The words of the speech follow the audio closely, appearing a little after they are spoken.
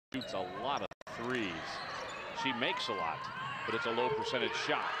shoots a lot of threes. She makes a lot, but it's a low percentage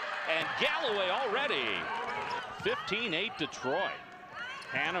shot. And Galloway already 15-8 Detroit.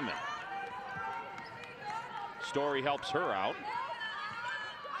 Hanneman. Story helps her out.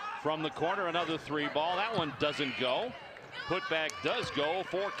 From the corner, another three ball. That one doesn't go. Putback does go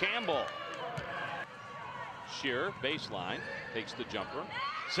for Campbell. Shear, baseline, takes the jumper.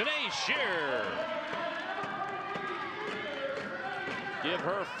 Sine Shear. Give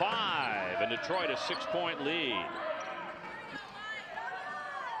her 5, and Detroit a 6-point lead.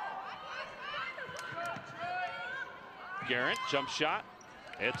 Garrett, jump shot.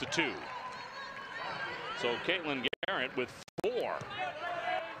 It's a 2. So Caitlin Garrett with 4.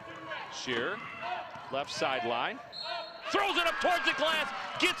 Shear, left sideline. Throws it up towards the glass.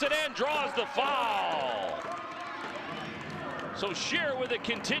 Gets it in, draws the foul. So Shear with a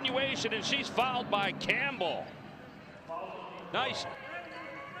continuation, and she's fouled by Campbell. Nice.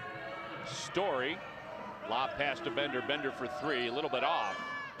 Story. Lob pass to Bender. Bender for 3. A little bit off.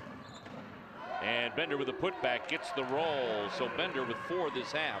 And Bender with a putback gets the roll. So Bender with 4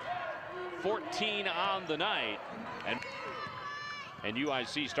 this half. 14 on the night. And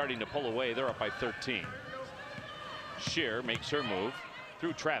UIC starting to pull away. They're up by 13. Shear makes her move.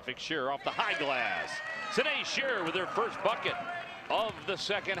 Through traffic. Shear off the high glass. Sine Shear with her first bucket of the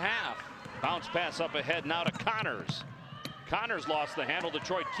second half. Bounce pass up ahead now to Connors. Connors lost the handle.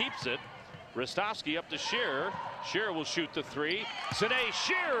 Detroit keeps it. Rostovsky up to Shear. Shear will shoot the 3. Sine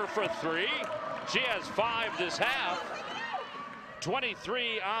Shear for 3. She has 5 this half.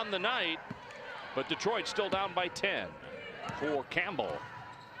 23 on the night. But Detroit still down by 10 for Campbell.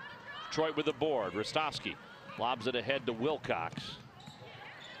 Detroit with the board. Rostovsky lobs it ahead to Wilcox.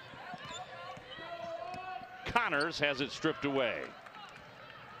 Connors has it stripped away.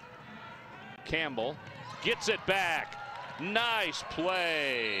 Campbell gets it back. Nice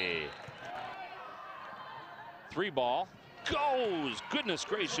play. 3 ball goes. Goodness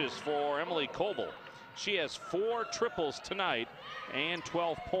gracious for Emily Coble. She has 4 triples tonight and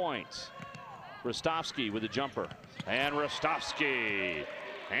 12 points. Rostovsky with a jumper. And Rostovsky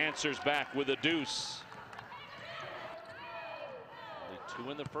answers back with a deuce. Only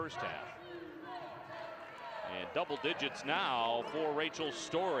 2 in the first half. And double digits now for Rachel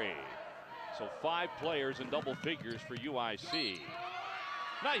Story. So 5 players in double figures for UIC.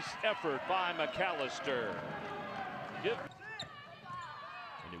 Nice effort by McAllister. And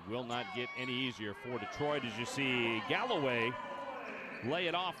it will not get any easier for Detroit as you see Galloway lay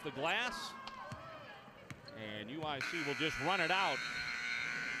it off the glass. And UIC will just run it out.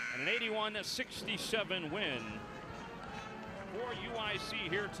 And an 81-67 win for UIC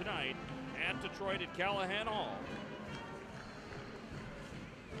here tonight at Detroit at Calihan Hall.